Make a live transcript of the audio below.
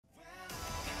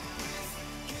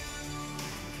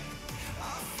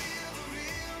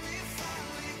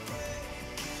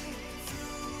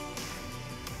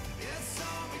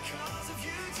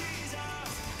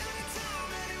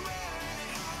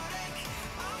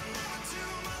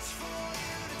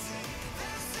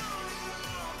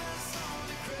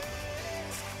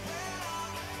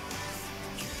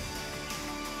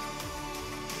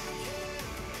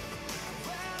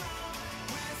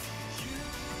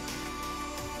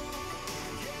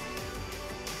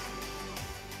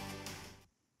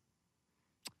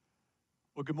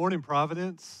Well, good morning,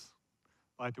 Providence.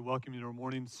 I'd like to welcome you to our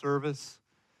morning service.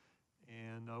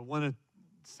 And I want to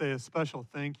say a special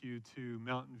thank you to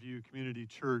Mountain View Community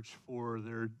Church for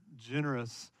their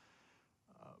generous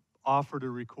offer to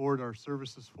record our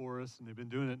services for us. And they've been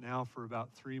doing it now for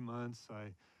about 3 months.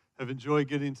 I have enjoyed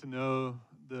getting to know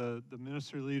the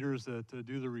ministry leaders that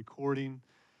do the recording.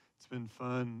 It's been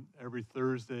fun every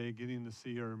Thursday getting to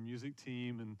see our music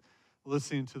team and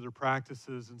listening to their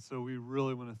practices, and so we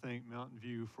really want to thank Mountain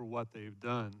View for what they've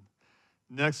done.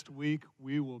 Next week,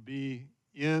 we will be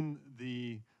in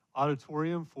the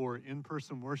auditorium for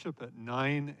in-person worship at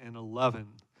 9 and 11,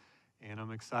 and I'm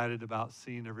excited about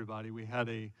seeing everybody. We had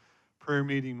a prayer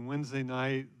meeting Wednesday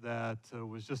night that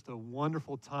was just a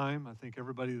wonderful time. I think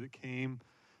everybody that came,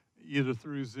 either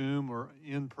through Zoom or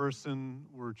in person,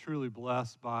 were truly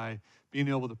blessed by being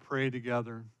able to pray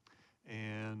together.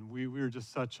 And we were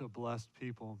just such a blessed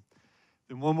people.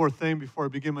 Then one more thing before I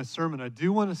begin my sermon. I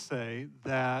do want to say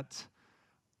that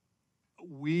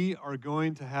we are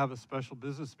going to have a special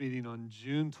business meeting on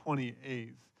June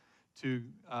 28th to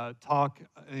talk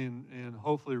and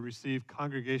hopefully receive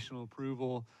congregational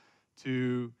approval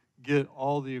to get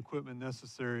all the equipment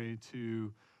necessary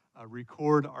to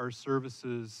record our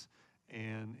services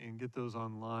and get those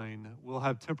online. We'll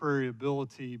have temporary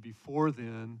ability before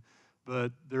then,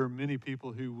 but there are many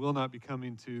people who will not be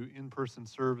coming to in-person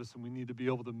service, and we need to be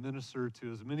able to minister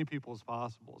to as many people as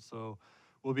possible. So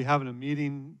we'll be having a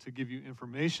meeting to give you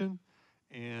information,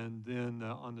 and then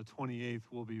on the 28th,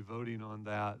 we'll be voting on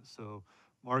that. So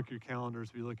mark your calendars,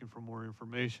 be looking for more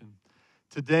information.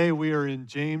 Today, we are in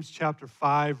James chapter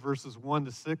 5, verses 1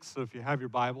 to 6. So if you have your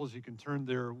Bibles, you can turn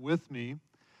there with me.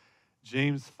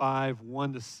 James 5,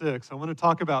 1 to 6. I want to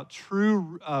talk about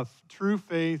true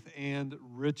faith and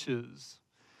riches.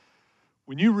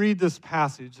 When you read this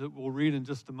passage that we'll read in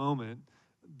just a moment,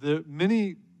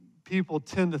 many people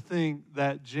tend to think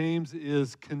that James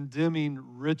is condemning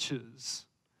riches.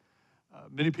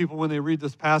 Many people, when they read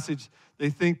this passage, they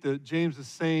think that James is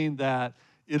saying that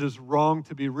it is wrong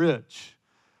to be rich.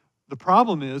 The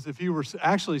problem is, if he were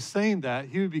actually saying that,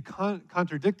 he would be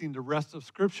contradicting the rest of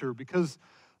Scripture, because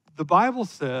the Bible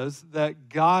says that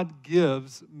God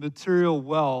gives material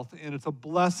wealth, and it's a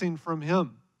blessing from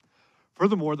Him.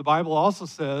 Furthermore, the Bible also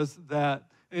says that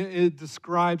it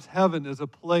describes heaven as a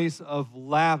place of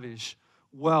lavish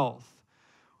wealth.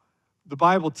 The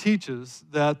Bible teaches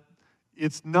that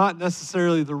it's not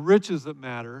necessarily the riches that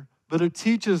matter, but it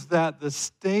teaches that the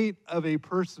state of a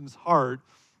person's heart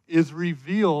is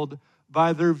revealed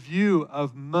by their view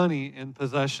of money and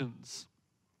possessions.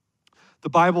 The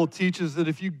Bible teaches that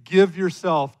if you give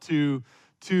yourself to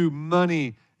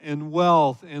money and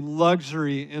wealth and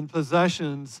luxury and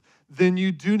possessions, then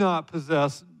you do not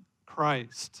possess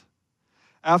Christ.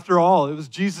 After all, it was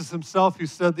Jesus Himself who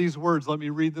said these words. Let me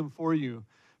read them for you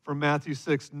from Matthew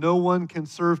 6. No one can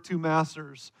serve two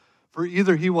masters, for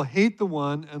either he will hate the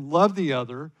one and love the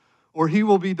other, or he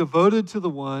will be devoted to the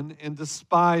one and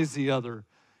despise the other.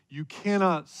 You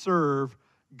cannot serve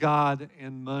God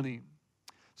and money.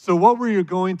 So what we're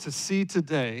going to see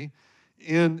today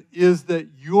is that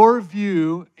your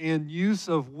view and use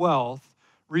of wealth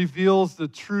reveals the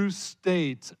true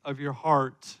state of your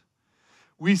heart.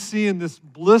 We see in this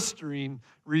blistering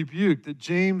rebuke that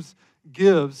James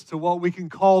gives to what we can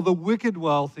call the wicked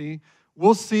wealthy,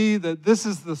 we'll see that this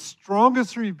is the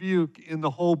strongest rebuke in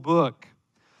the whole book.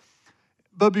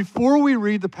 But before we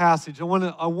read the passage, I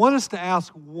want us to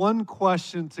ask one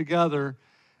question together,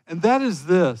 and that is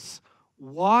this.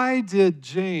 Why did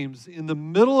James, in the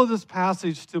middle of this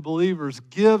passage to believers,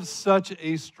 give such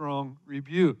a strong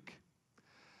rebuke?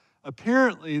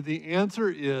 Apparently, the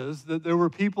answer is that there were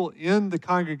people in the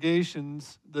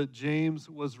congregations that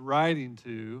James was writing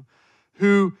to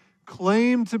who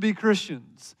claimed to be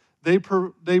Christians. They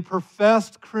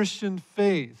professed Christian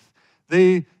faith.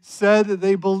 They said that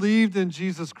they believed in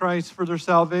Jesus Christ for their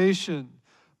salvation,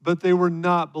 but they were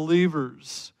not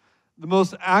believers. The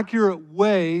most accurate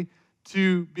way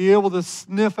to be able to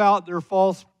sniff out their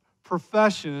false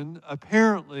profession,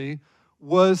 apparently,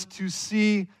 was to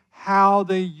see how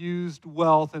they used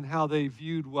wealth and how they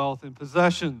viewed wealth and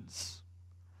possessions.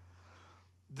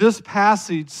 This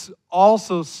passage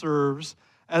also serves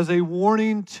as a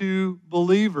warning to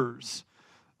believers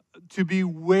to be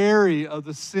wary of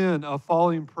the sin of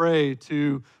falling prey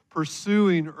to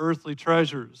pursuing earthly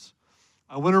treasures.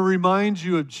 I want to remind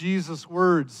you of Jesus'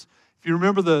 words. If you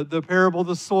remember the parable of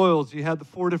the soils, you had the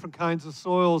 4 different kinds of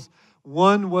soils.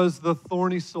 One was the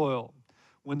thorny soil.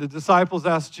 When the disciples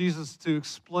asked Jesus to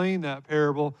explain that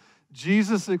parable,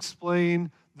 Jesus explained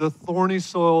the thorny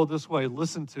soil this way.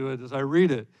 Listen to it as I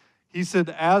read it. He said,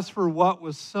 as for what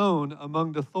was sown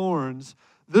among the thorns,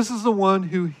 this is the one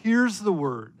who hears the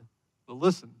word. But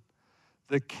listen,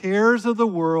 the cares of the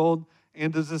world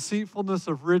and the deceitfulness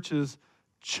of riches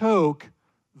choke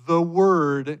the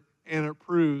word, and it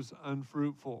proves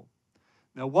unfruitful.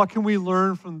 Now, what can we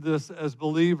learn from this as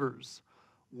believers?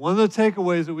 One of the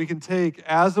takeaways that we can take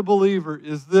as a believer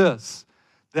is this,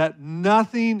 that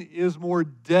nothing is more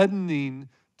deadening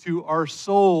to our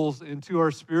souls and to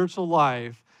our spiritual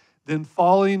life than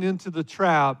falling into the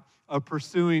trap of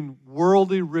pursuing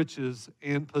worldly riches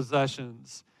and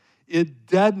possessions. It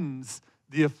deadens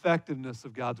the effectiveness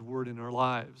of God's word in our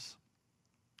lives.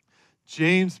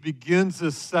 James begins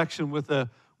this section with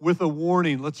a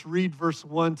warning. Let's read verse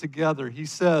 1 together. He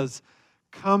says,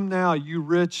 "Come now, you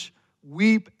rich,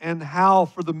 weep and howl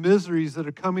for the miseries that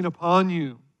are coming upon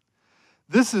you."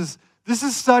 This is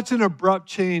such an abrupt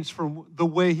change from the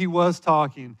way he was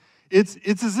talking. It's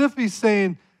as if he's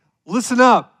saying, listen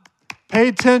up, pay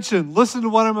attention, listen to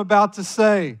what I'm about to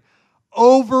say.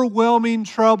 Overwhelming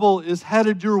trouble is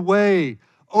headed your way.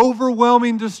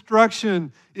 Overwhelming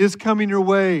destruction is coming your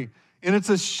way. And it's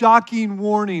a shocking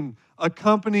warning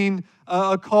accompanying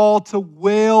a call to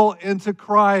wail and to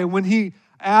cry. And when he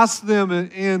asks them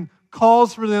and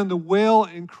calls for them to wail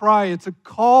and cry, it's a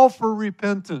call for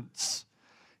repentance.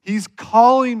 He's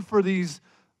calling for these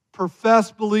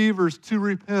professed believers to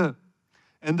repent.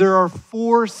 And there are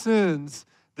 4 sins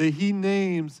that he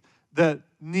names that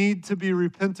need to be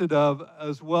repented of,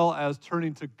 as well as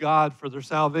turning to God for their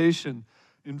salvation.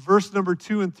 In verse number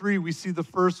 2 and 3, we see the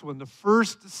first one. The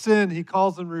first sin he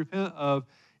calls them to repent of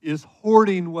is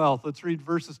hoarding wealth. Let's read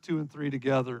verses 2 and 3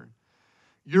 together.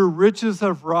 Your riches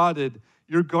have rotted.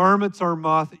 Your garments are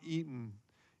moth-eaten.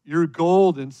 Your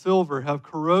gold and silver have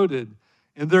corroded,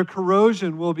 and their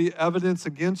corrosion will be evidence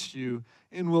against you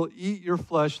and will eat your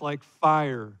flesh like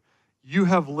fire. You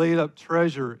have laid up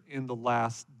treasure in the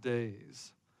last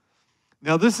days.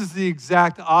 Now, this is the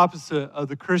exact opposite of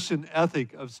the Christian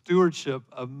ethic of stewardship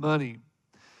of money.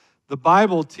 The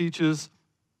Bible teaches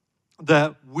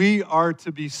that we are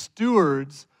to be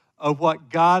stewards of what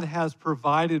God has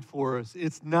provided for us.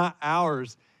 It's not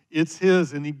ours, it's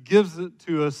His, and He gives it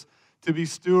to us to be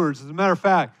stewards. As a matter of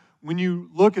fact, when you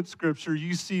look at Scripture,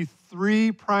 you see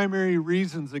 3 primary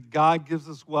reasons that God gives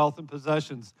us wealth and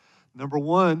possessions. Number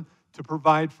 1, to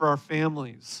provide for our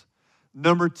families.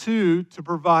 Number 2, to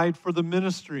provide for the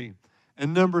ministry.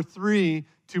 And number 3,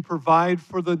 to provide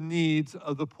for the needs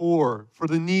of the poor, for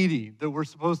the needy, that we're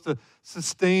supposed to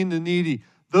sustain the needy.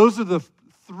 Those are the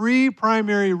 3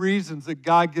 primary reasons that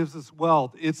God gives us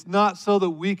wealth. It's not so that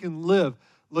we can live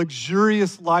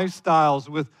luxurious lifestyles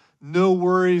with no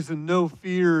worries and no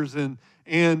fears and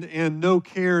no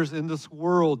cares in this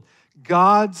world.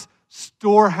 God's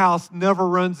storehouse never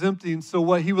runs empty. And so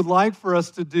what He would like for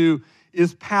us to do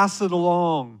is pass it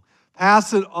along.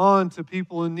 Pass it on to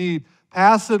people in need.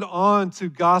 Pass it on to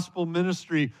gospel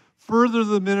ministry. Further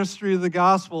the ministry of the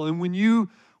gospel. And when you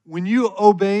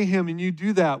obey Him and you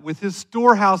do that with His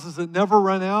storehouses that never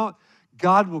run out,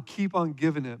 God will keep on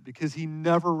giving it because He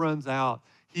never runs out.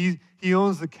 He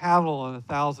owns the cattle on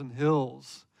 1,000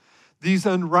 hills. These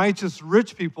unrighteous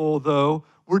rich people, though,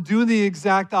 were doing the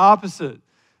exact opposite.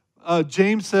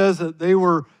 James says that they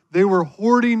were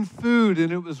hoarding food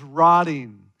and it was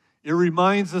rotting. It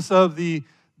reminds us of the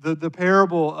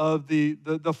parable of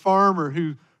the farmer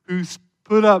who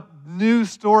put up new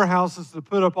storehouses to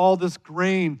put up all this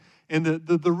grain. And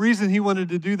the reason he wanted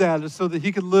to do that is so that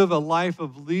he could live a life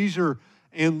of leisure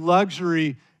and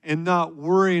luxury and not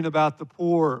worrying about the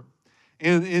poor.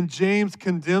 And James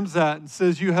condemns that and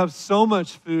says, you have so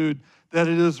much food that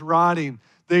it is rotting.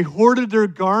 They hoarded their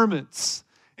garments.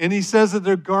 And he says that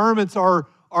their garments are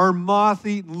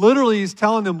moth-eaten. Literally, he's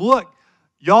telling them, look,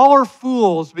 y'all are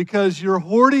fools because you're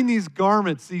hoarding these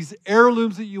garments, these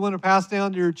heirlooms that you want to pass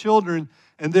down to your children,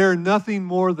 and they're nothing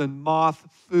more than moth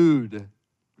food. Have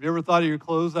you ever thought of your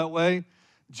clothes that way?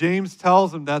 James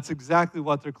tells them that's exactly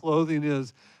what their clothing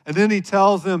is. And then he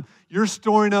tells them, you're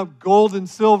storing up gold and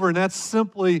silver, and that's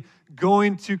simply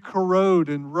going to corrode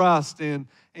and rust and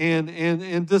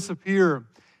disappear.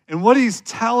 And what he's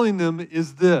telling them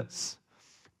is this: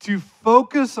 to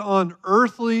focus on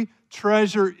earthly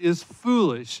treasure is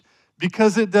foolish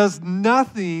because it does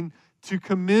nothing to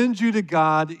commend you to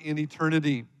God in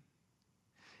eternity.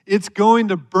 It's going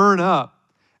to burn up.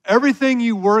 Everything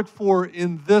you work for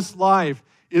in this life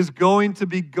is going to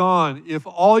be gone if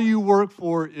all you work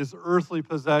for is earthly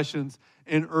possessions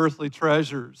and earthly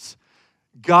treasures.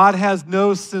 God has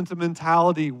no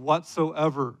sentimentality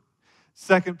whatsoever.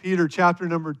 2 Peter chapter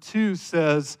number 2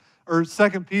 says, or 2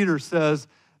 Peter says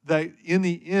that in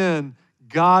the end,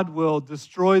 God will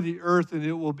destroy the earth and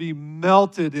it will be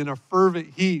melted in a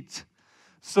fervent heat.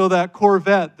 So that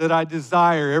Corvette that I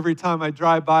desire every time I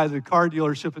drive by the car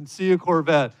dealership and see a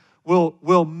Corvette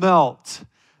will melt.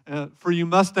 For you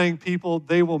Mustang people,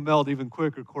 they will melt even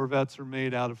quicker. Corvettes are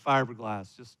made out of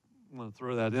fiberglass. Just want to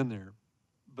throw that in there.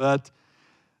 But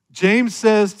James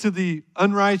says to the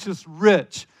unrighteous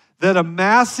rich that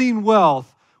amassing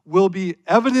wealth will be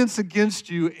evidence against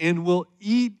you and will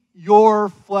eat your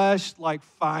flesh like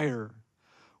fire.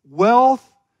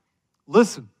 Wealth,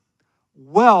 listen,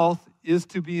 wealth is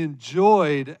to be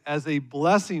enjoyed as a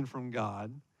blessing from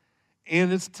God,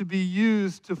 and it's to be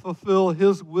used to fulfill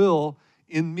His will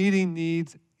in meeting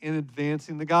needs and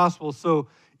advancing the gospel. So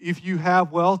if you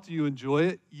have wealth, do you enjoy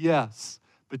it? Yes.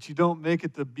 But you don't make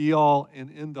it the be-all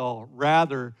and end-all.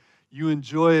 Rather, you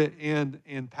enjoy it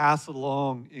and pass it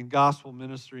along in gospel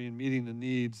ministry and meeting the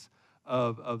needs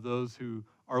of those who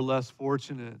are less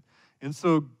fortunate. And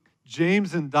so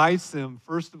James indicts them,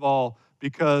 first of all,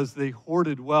 because they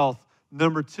hoarded wealth.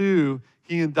 Number two,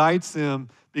 he indicts them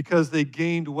because they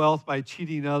gained wealth by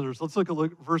cheating others. Let's look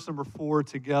at verse number 4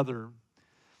 together.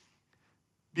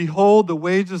 Behold, the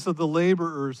wages of the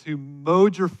laborers who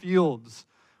mowed your fields,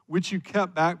 which you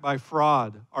kept back by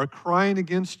fraud, are crying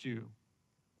against you.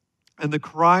 And the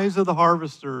cries of the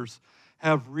harvesters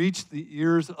have reached the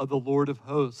ears of the Lord of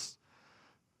hosts.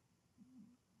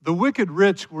 The wicked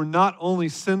rich were not only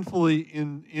sinfully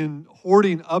in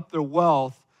hoarding up their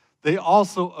wealth, they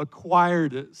also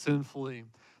acquired it sinfully.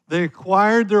 They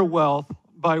acquired their wealth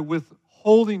by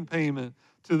withholding payment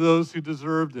to those who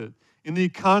deserved it. In the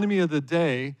economy of the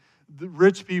day, the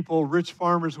rich people, rich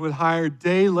farmers would hire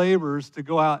day laborers to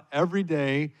go out every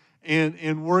day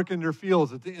and work in their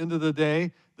fields. At the end of the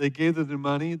day, they gave them the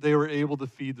money. They were able to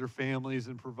feed their families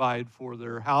and provide for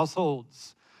their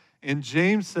households. And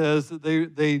James says that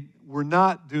they were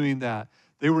not doing that.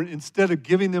 They were, instead of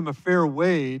giving them a fair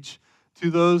wage to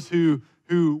those who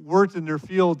worked in their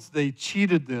fields, they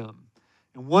cheated them.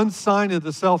 And one sign of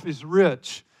the selfish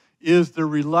rich is they're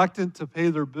reluctant to pay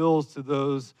their bills to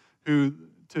those to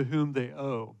whom they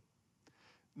owe.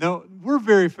 Now, we're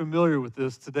very familiar with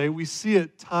this today. We see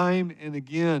it time and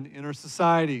again in our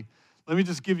society. Let me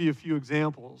just give you a few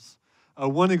examples.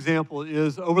 One example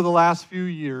is over the last few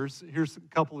years, here's a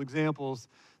couple examples,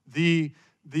 the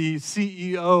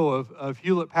CEO of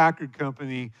Hewlett-Packard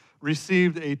Company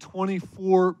received a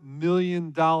 $24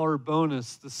 million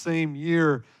bonus the same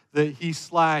year that he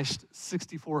slashed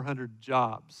 6,400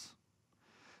 jobs.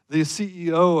 The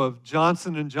CEO of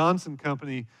Johnson & Johnson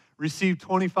Company received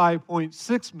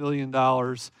 $25.6 million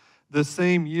the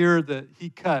same year that he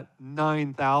cut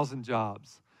 9,000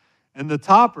 jobs. And the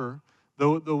topper,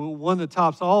 the one that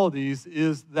tops all of these,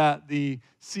 is that the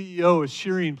CEO of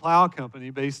Shearing Plow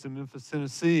Company, based in Memphis,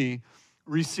 Tennessee,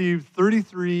 received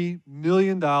 $33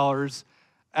 million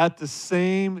at the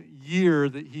same year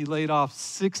that he laid off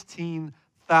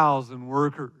 16,000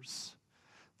 workers.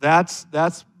 That's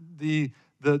the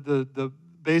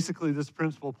basically this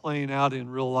principle playing out in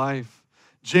real life.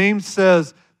 James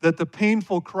says that the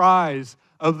painful cries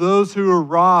of those who are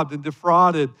robbed and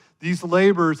defrauded, these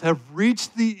laborers, have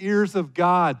reached the ears of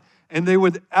God, and they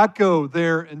would echo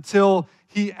there until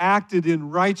He acted in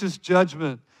righteous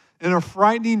judgment. And a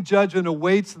frightening judgment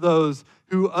awaits those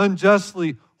who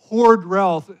unjustly hoard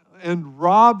wealth and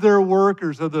rob their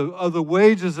workers of the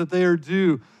wages that they are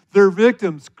due. Their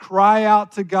victims cry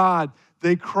out to God.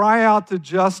 They cry out to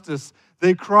justice.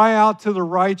 They cry out to the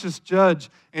righteous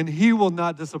judge, and He will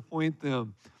not disappoint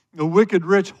them. The wicked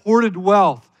rich hoarded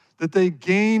wealth that they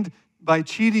gained by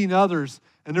cheating others.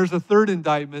 And there's a third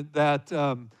indictment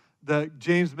that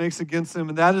James makes against them,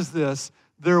 and that is this: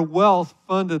 their wealth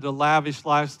funded a lavish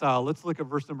lifestyle. Let's look at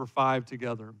verse number 5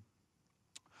 together.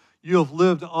 You have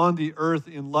lived on the earth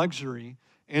in luxury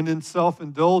and in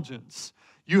self-indulgence.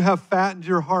 You have fattened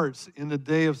your hearts in the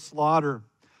day of slaughter.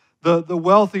 The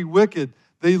wealthy wicked,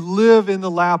 they live in the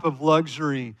lap of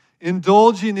luxury,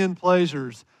 indulging in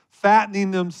pleasures, fattening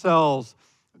themselves,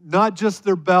 not just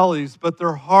their bellies, but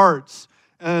their hearts.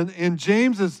 And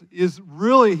James is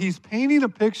really, he's painting a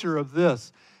picture of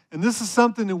this. And this is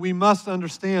something that we must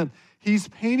understand. He's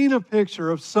painting a picture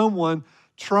of someone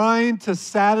trying to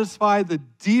satisfy the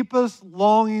deepest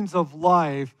longings of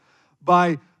life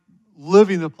by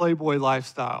living the playboy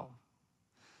lifestyle.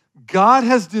 God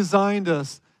has designed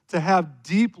us to have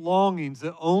deep longings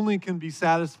that only can be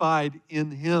satisfied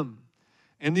in Him.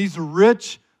 And these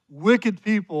rich, wicked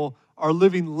people are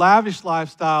living lavish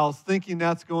lifestyles thinking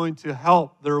that's going to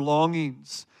help their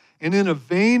longings. And in a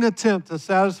vain attempt to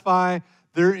satisfy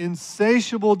their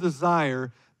insatiable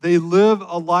desire, they live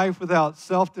a life without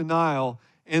self-denial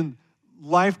and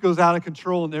life goes out of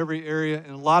control in every area,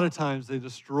 and a lot of times they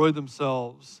destroy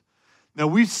themselves. Now,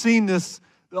 we've seen this,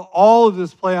 all of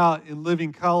this play out in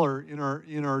living color in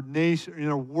our nation, in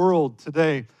our world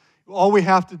today. All we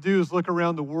have to do is look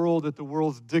around the world at the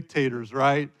world's dictators,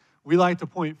 right? We like to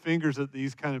point fingers at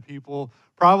these kind of people.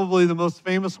 Probably the most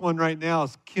famous one right now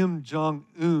is Kim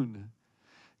Jong-un.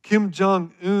 Kim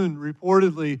Jong-un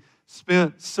reportedly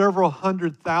spent several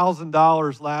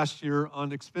 $100,000 last year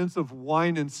on expensive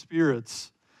wine and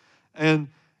spirits. And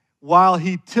while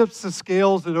he tips the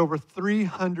scales at over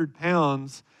 300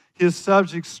 pounds, his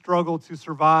subjects struggle to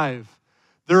survive.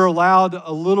 They're allowed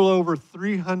a little over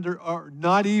 300, or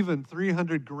not even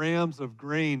 300 grams of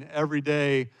grain every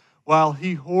day, while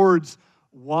he hoards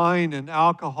wine and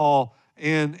alcohol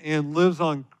and lives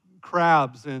on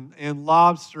crabs and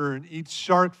lobster and eats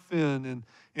shark fin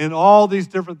and all these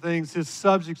different things. His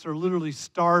subjects are literally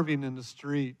starving in the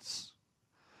streets.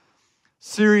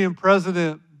 Syrian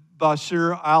President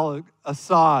Bashar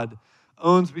al-Assad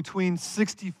owns between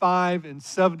 65 and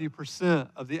 70%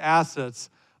 of the assets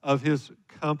of his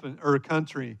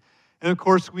country. And of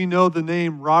course, we know the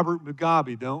name Robert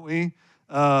Mugabe, don't we?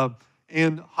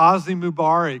 And Hosni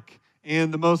Mubarak,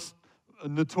 and the most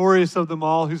notorious of them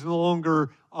all, who's no longer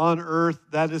on earth,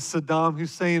 that is Saddam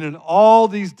Hussein. And all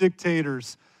these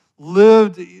dictators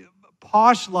lived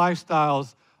posh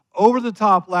lifestyles,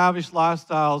 over-the-top lavish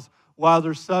lifestyles, while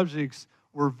their subjects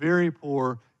were very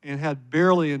poor and had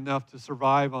barely enough to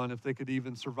survive on, if they could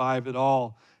even survive at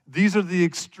all. These are the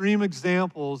extreme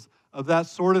examples of that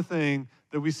sort of thing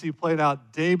that we see played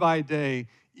out day by day,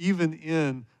 even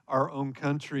in our own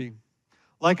country.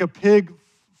 Like a pig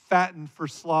fattened for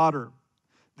slaughter,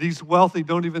 these wealthy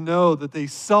don't even know that they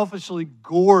selfishly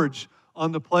gorge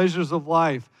on the pleasures of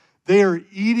life. They are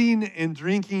eating and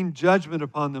drinking judgment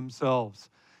upon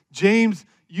themselves. James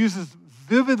uses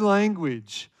vivid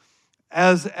language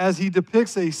as he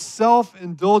depicts a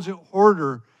self-indulgent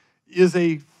hoarder is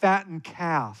a fattened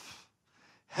calf,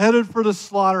 headed for the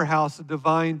slaughterhouse of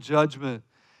divine judgment.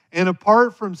 And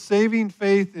apart from saving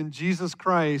faith in Jesus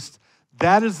Christ,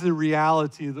 that is the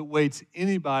reality that waits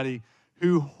anybody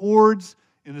who hoards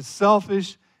and is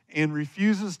selfish and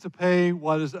refuses to pay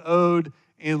what is owed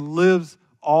and lives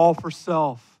all for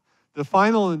self. The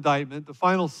final indictment, the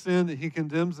final sin that he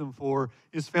condemns them for,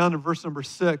 is found in verse number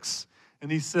 6.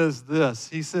 And he says this.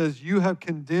 He says, "You have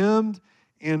condemned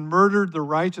and murdered the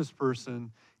righteous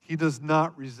person. He does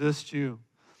not resist you."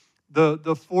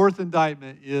 The fourth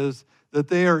indictment is that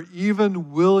they are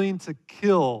even willing to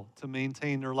kill to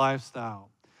maintain their lifestyle.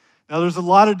 Now, there's a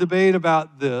lot of debate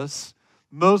about this.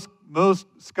 Most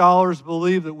scholars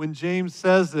believe that when James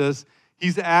says this,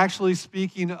 he's actually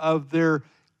speaking of their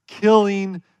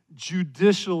killing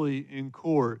judicially in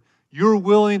court. You're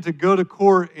willing to go to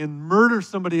court and murder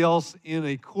somebody else in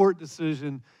a court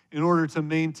decision in order to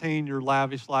maintain your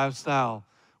lavish lifestyle.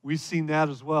 We've seen that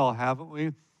as well, haven't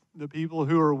we? The people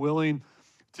who are willing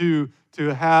to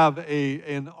have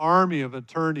an army of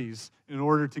attorneys in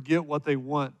order to get what they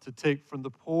want to take from the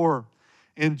poor.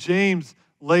 And James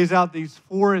lays out these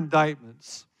four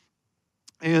indictments.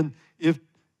 And if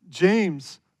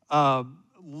James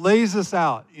lays this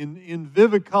out in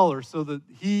vivid color so that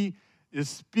he is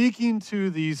speaking to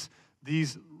these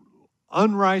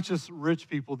unrighteous rich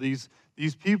people, these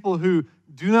people who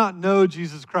do not know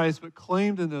Jesus Christ but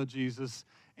claim to know Jesus,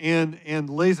 and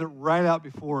lays it right out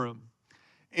before him.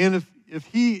 And if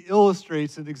he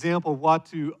illustrates an example of what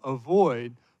to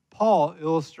avoid, Paul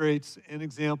illustrates an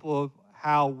example of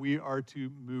how we are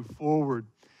to move forward.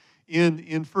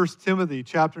 In 1 Timothy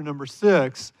chapter number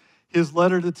 6, his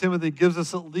letter to Timothy gives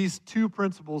us at least two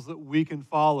principles that we can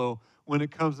follow when it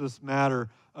comes to this matter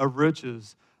of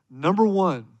riches. Number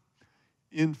one,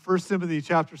 in 1 Timothy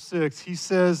chapter 6, he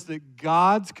says that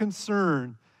God's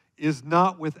concern is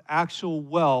not with actual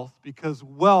wealth, because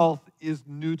wealth is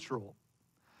neutral.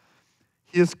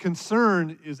 His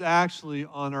concern is actually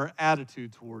on our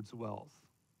attitude towards wealth.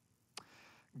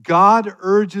 God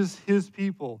urges his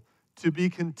people to be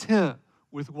content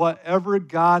with whatever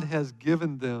God has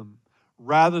given them,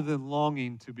 rather than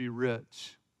longing to be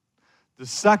rich. The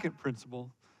second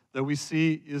principle that we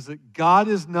see is that God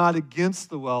is not against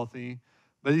the wealthy,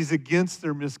 but he's against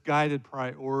their misguided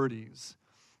priorities.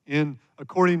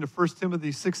 According to 1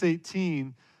 Timothy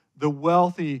 6:18, the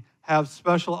wealthy have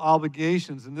special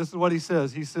obligations. And this is what he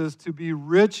says. He says to be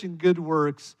rich in good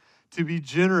works, to be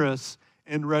generous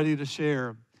and ready to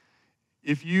share.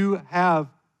 If you have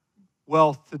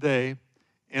wealth today,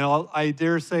 and I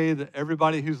dare say that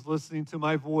everybody who's listening to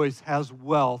my voice has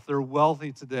wealth, they're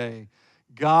wealthy today,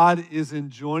 God is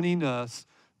enjoining us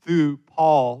through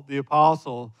Paul, the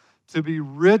apostle, to be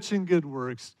rich in good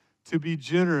works, to be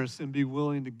generous and be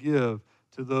willing to give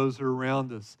to those who are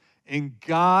around us. And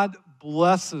God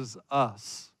blesses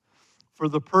us for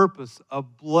the purpose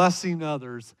of blessing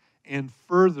others and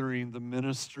furthering the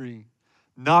ministry,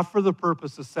 not for the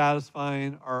purpose of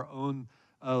satisfying our own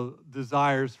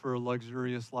desires for a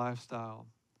luxurious lifestyle.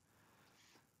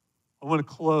 I want to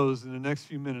close in the next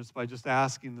few minutes by just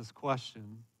asking this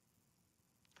question.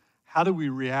 How do we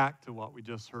react to what we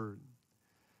just heard?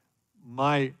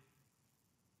 My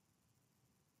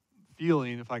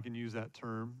feeling, if I can use that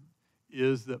term,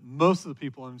 is that most of the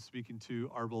people I'm speaking to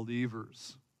are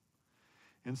believers.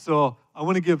 And so I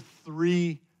want to give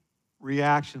 3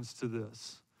 reactions to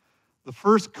this. The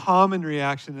first common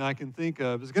reaction that I can think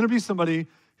of is going to be somebody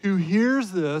who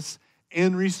hears this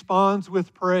and responds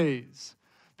with praise.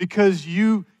 Because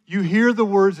you hear the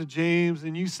words of James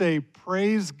and you say,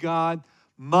 praise God,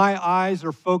 my eyes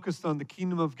are focused on the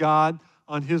kingdom of God,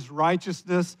 on his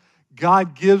righteousness.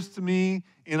 God gives to me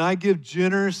and I give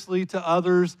generously to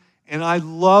others. And I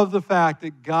love the fact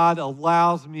that God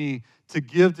allows me to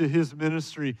give to his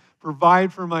ministry,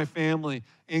 provide for my family,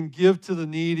 and give to the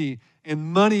needy. And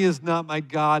money is not my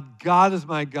God. God is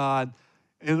my God.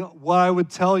 And what I would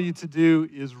tell you to do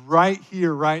is right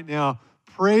here, right now,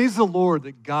 praise the Lord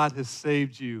that God has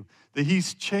saved you, that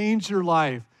he's changed your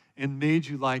life and made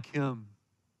you like him.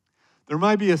 There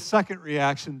might be a second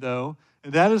reaction, though,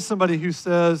 and that is somebody who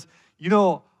says,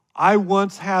 I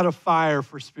once had a fire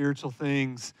for spiritual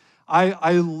things.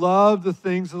 I love the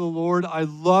things of the Lord. I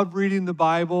love reading the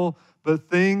Bible, but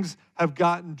things have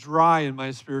gotten dry in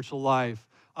my spiritual life.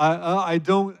 I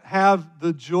don't have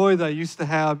the joy that I used to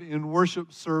have in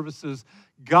worship services.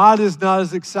 God is not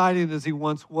as exciting as he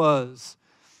once was.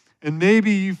 And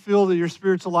maybe you feel that your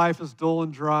spiritual life is dull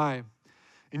and dry.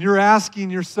 And you're asking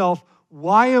yourself,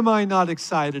 why am I not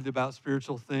excited about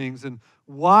spiritual things? And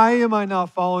why am I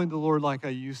not following the Lord like I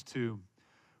used to?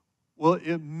 Well,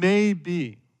 it may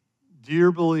be,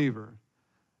 dear believer,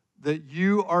 that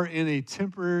you are in a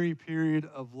temporary period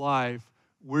of life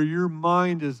where your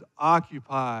mind is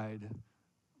occupied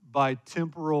by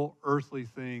temporal earthly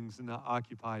things and not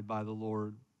occupied by the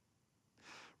Lord.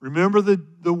 Remember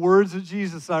the words of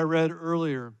Jesus I read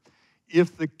earlier.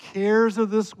 If the cares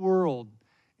of this world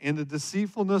and the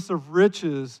deceitfulness of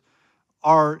riches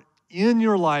are in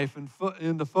your life and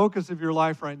in the focus of your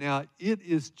life right now, it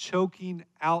is choking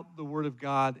out the Word of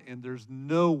God, and there's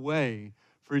no way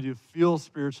for you to feel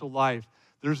spiritual life.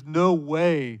 There's no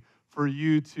way for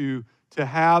you to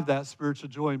have that spiritual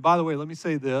joy. And by the way, let me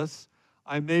say this.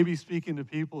 I may be speaking to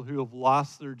people who have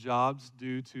lost their jobs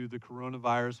due to the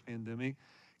coronavirus pandemic.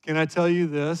 Can I tell you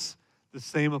this? The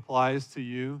same applies to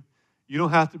you. You don't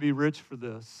have to be rich for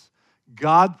this.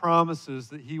 God promises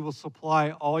that he will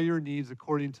supply all your needs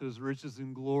according to his riches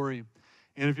and glory.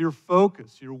 And if you're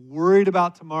focused, you're worried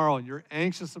about tomorrow, and you're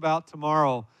anxious about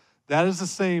tomorrow, that is the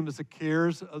same as the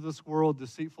cares of this world,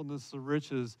 deceitfulness of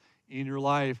riches in your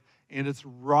life. And it's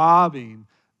robbing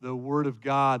the Word of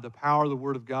God, the power of the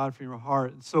Word of God from your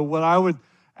heart. And so what I would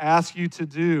ask you to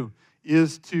do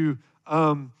is to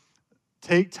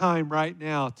take time right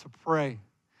now to pray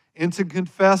and to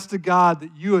confess to God that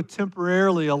you have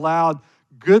temporarily allowed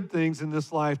good things in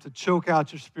this life to choke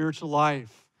out your spiritual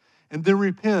life. And then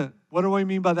repent. What do I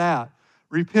mean by that?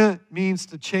 Repent means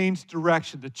to change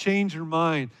direction, to change your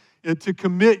mind, to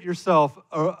commit yourself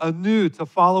anew to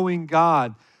following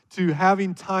God, to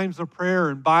having times of prayer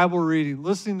and Bible reading,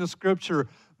 listening to Scripture,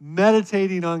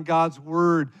 meditating on God's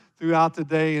Word throughout the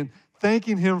day, and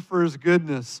thanking him for his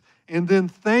goodness. And then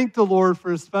thank the Lord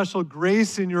for his special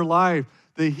grace in your life,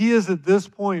 that he has at this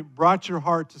point brought your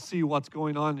heart to see what's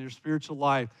going on in your spiritual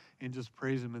life, and just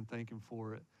praise him and thank him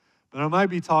for it. But I might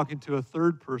be talking to a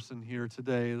third person here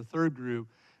today, the third group,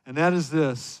 and that is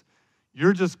this.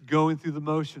 You're just going through the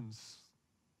motions.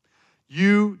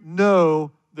 You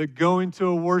know that going to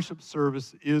a worship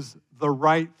service is the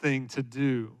right thing to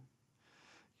do.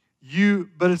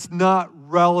 But it's not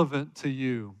relevant to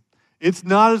you. It's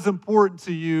not as important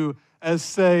to you as,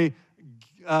 say,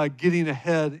 getting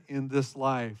ahead in this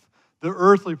life, the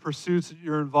earthly pursuits that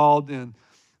you're involved in.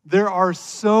 There are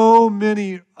so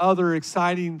many other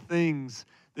exciting things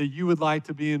that you would like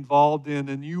to be involved in,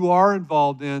 and you are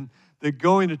involved in, that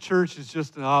going to church is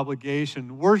just an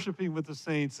obligation. Worshiping with the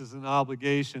saints is an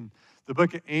obligation. The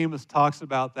book of Amos talks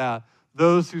about that.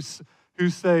 Those who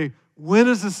say, when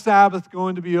is the Sabbath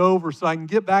going to be over so I can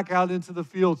get back out into the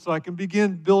field, so I can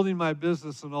begin building my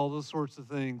business and all those sorts of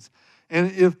things.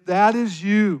 And if that is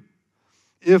you,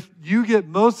 if you get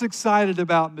most excited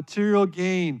about material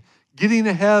gain, getting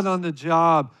ahead on the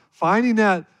job, finding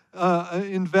that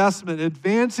investment,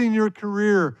 advancing your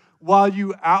career while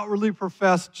you outwardly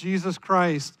profess Jesus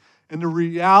Christ, and the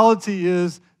reality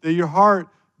is that your heart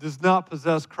does not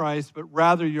possess Christ, but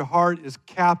rather your heart is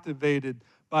captivated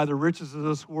by the riches of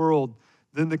this world,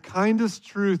 then the kindest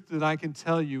truth that I can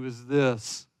tell you is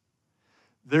this: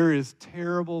 there is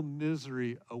terrible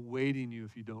misery awaiting you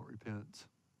if you don't repent.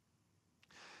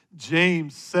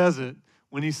 James says it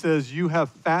when he says, you have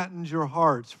fattened your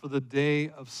hearts for the day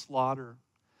of slaughter.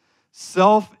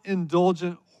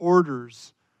 Self-indulgent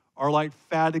hoarders are like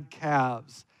fatted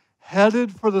calves,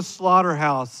 headed for the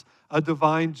slaughterhouse of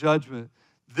divine judgment.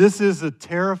 This is a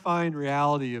terrifying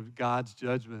reality of God's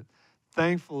judgment.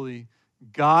 Thankfully,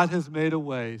 God has made a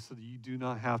way so that you do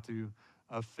not have to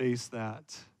face that.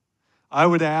 I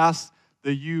would ask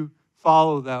that you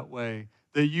follow that way,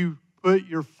 that you put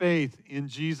your faith in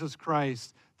Jesus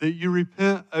Christ, that you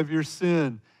repent of your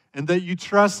sin, and that you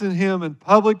trust in Him and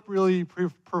publicly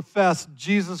profess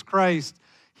Jesus Christ.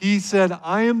 He said,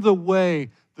 I am the way,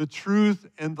 the truth,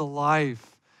 and the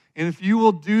life. And if you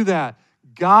will do that,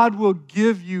 God will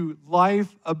give you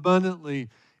life abundantly,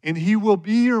 and He will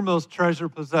be your most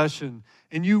treasured possession.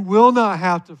 And you will not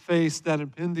have to face that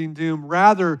impending doom.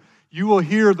 Rather, you will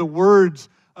hear the words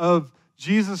of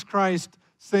Jesus Christ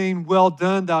saying, well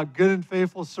done, thou good and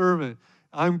faithful servant.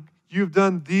 You've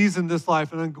done these in this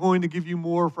life, and I'm going to give you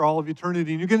more for all of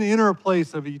eternity. And you're going to enter a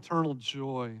place of eternal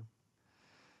joy.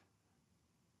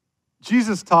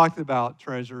 Jesus talked about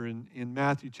treasure in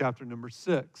Matthew chapter number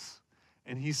 6.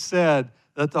 And He said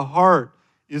that the heart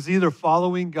is either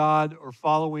following God or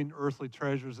following earthly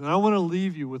treasures. And I want to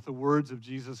leave you with the words of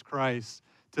Jesus Christ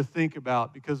to think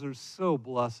about, because they're so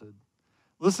blessed.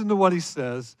 Listen to what He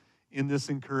says in this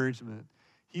encouragement.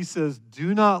 He says,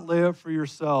 do not lay up for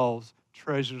yourselves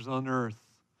treasures on earth,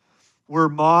 where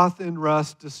moth and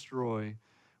rust destroy,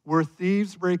 where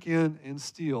thieves break in and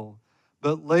steal.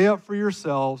 But lay up for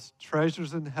yourselves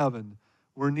treasures in heaven,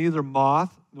 where neither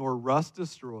moth nor rust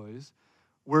destroys,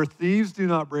 where thieves do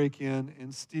not break in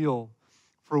and steal.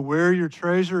 For where your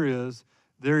treasure is,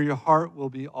 there your heart will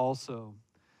be also.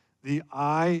 The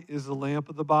eye is the lamp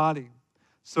of the body.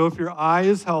 So if your eye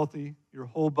is healthy, your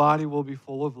whole body will be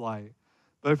full of light.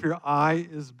 But if your eye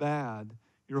is bad,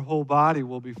 your whole body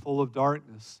will be full of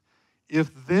darkness.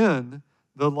 If then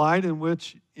the light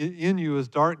in you is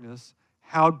darkness,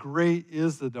 how great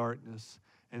is the darkness?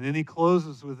 And then he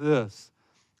closes with this: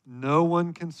 no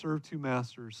one can serve two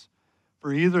masters,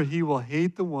 for either he will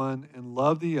hate the one and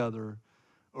love the other,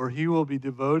 or he will be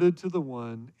devoted to the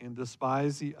one and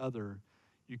despise the other.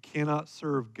 You cannot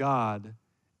serve God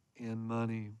and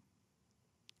money.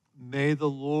 May the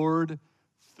Lord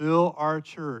fill our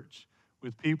church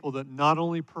with people that not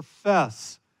only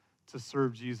profess to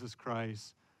serve Jesus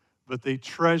Christ, but they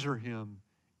treasure Him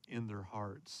in their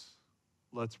hearts.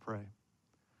 Let's pray.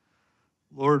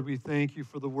 Lord, we thank You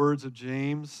for the words of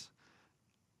James.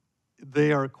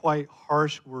 They are quite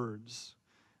harsh words.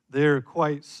 They are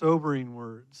quite sobering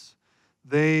words.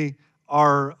 They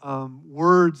are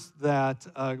words that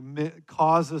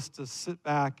cause us to sit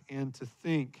back and to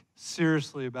think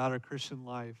seriously about our Christian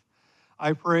life.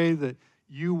 I pray that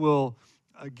You will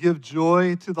give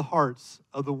joy to the hearts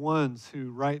of the ones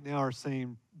who right now are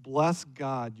saying, bless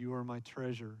God, You are my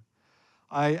treasure.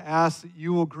 I ask that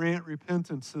You will grant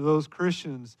repentance to those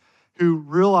Christians who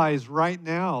realize right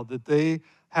now that they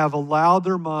have allowed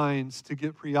their minds to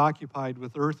get preoccupied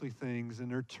with earthly things,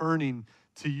 and they're turning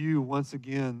to You once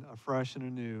again, afresh and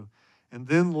anew. And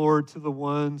then, Lord, to the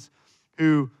ones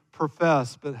who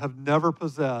profess but have never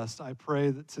possessed, I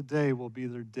pray that today will be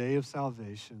their day of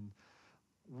salvation.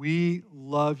 We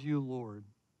love You, Lord.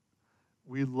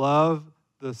 We love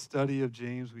the study of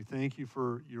James. We thank You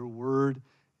for Your word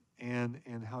and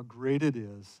how great it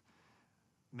is.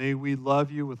 May we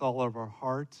love You with all of our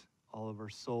heart, all of our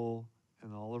soul,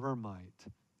 and all of our might.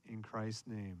 In Christ's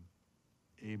name,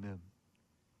 amen.